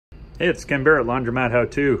Hey, it's Ken Barrett, Laundromat How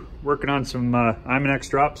To. Working on some Imonex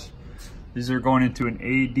drops. These are going into an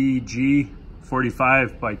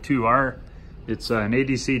ADG-45x2R. It's an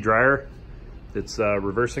ADC dryer. It's a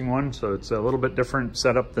reversing one, so it's a little bit different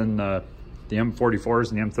setup than the M44s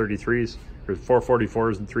and the M33s. There's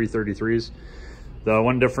 444s and 333s. The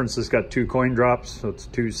one difference is got 2 coin drops, so it's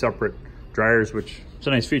 2 separate dryers, which is a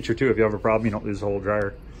nice feature too. If you have a problem, you don't lose the whole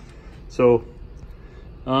dryer. So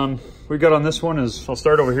we got on this one is, I'll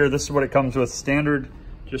start over here. This is what it comes with standard,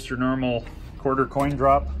 just your normal quarter coin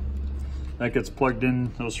drop. That gets plugged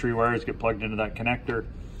in, those 3 wires get plugged into that connector.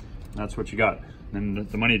 And that's what you got. And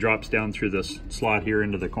the money drops down through this slot here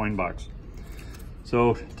into the coin box.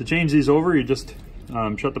 So to change these over, you just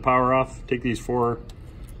shut the power off, take these 4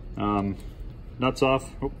 nuts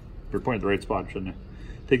off. Oh, you're pointing at the right spot, shouldn't you?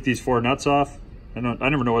 Take these 4 nuts off. I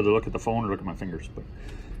never know whether to look at the phone or look at my fingers, but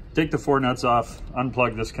take the 4 nuts off,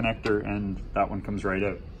 unplug this connector, and that one comes right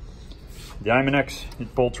out. The Imonex,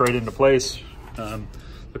 it bolts right into place.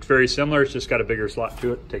 Looks very similar, it's just got a bigger slot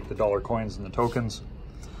to it. Take the dollar coins and the tokens.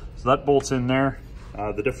 So that bolts in there.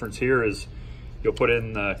 The difference here is you'll put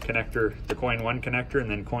in the connector, the coin 1 connector,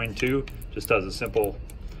 and then coin 2 just has a simple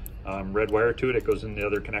red wire to it. It goes in the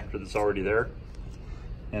other connector that's already there.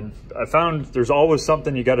 And I found there's always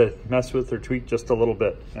something you gotta mess with or tweak just a little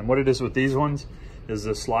bit. And what it is with these ones is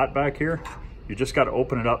the slot back here. You just gotta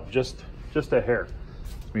open it up just a hair.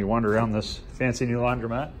 Let me wander around this fancy new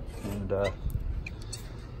laundromat and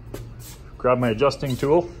grab my adjusting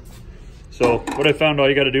tool. So what I found all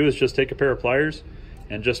you gotta do is just take a pair of pliers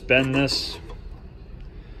and just bend this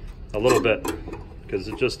a little bit. Because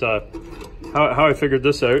it just, how I figured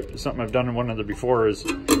this out, something I've done in one other before, is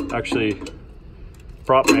actually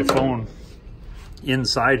prop my phone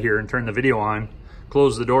inside here and turn the video on,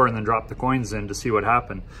 close the door, and then drop the coins in to see what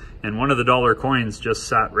happened. And one of the dollar coins just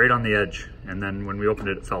sat right on the edge, and then when we opened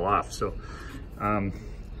it, it fell off. So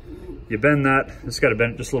you bend that. It's got to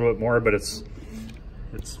bend just a little bit more, but it's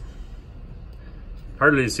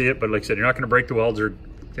hardly to see it, but like I said, you're not going to break the welds or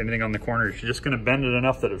anything on the corners. You're just going to bend it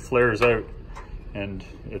enough that it flares out and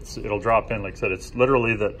it'll drop in. Like I said, it's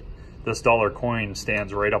literally that this dollar coin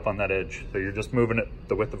stands right up on that edge. So you're just moving it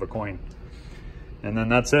the width of a coin. And then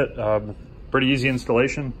that's it. Pretty easy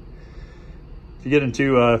installation. If you get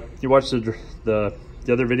into, you watch the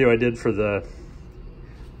other video I did for the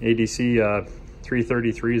ADC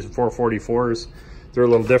 333s and 444s, they're a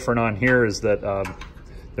little different on here is that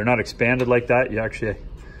they're not expanded like that. You actually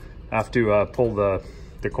have to pull the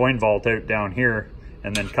coin vault out down here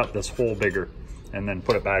and then cut this hole bigger and then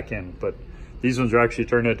put it back in. But these ones are actually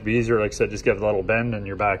turned out to be easier. Like I said, just give it a little bend and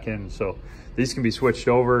you're back in. So these can be switched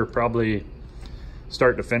over probably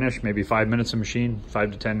start to finish, maybe 5 minutes of machine,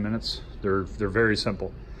 5 to 10 minutes. They're very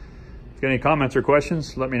simple. If you got any comments or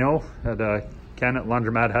questions, let me know at Ken at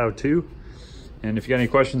Laundromat How To. And if you got any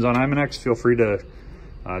questions on Imonex, feel free to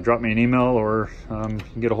drop me an email or you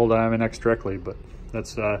can get a hold of Imonex directly. But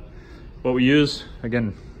that's what we use.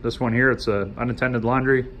 Again, this one here, it's a unattended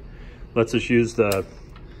laundry. Lets us use the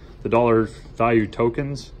dollar value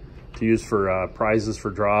tokens to use for prizes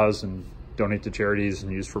for draws and donate to charities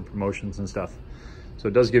and use for promotions and stuff. So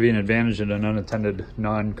it does give you an advantage in an unattended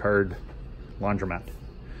non-card laundromat.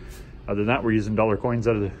 Other than that, we're using dollar coins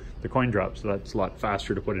out of the coin drop, so that's a lot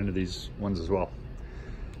faster to put into these ones as well.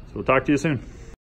 So we'll talk to you soon.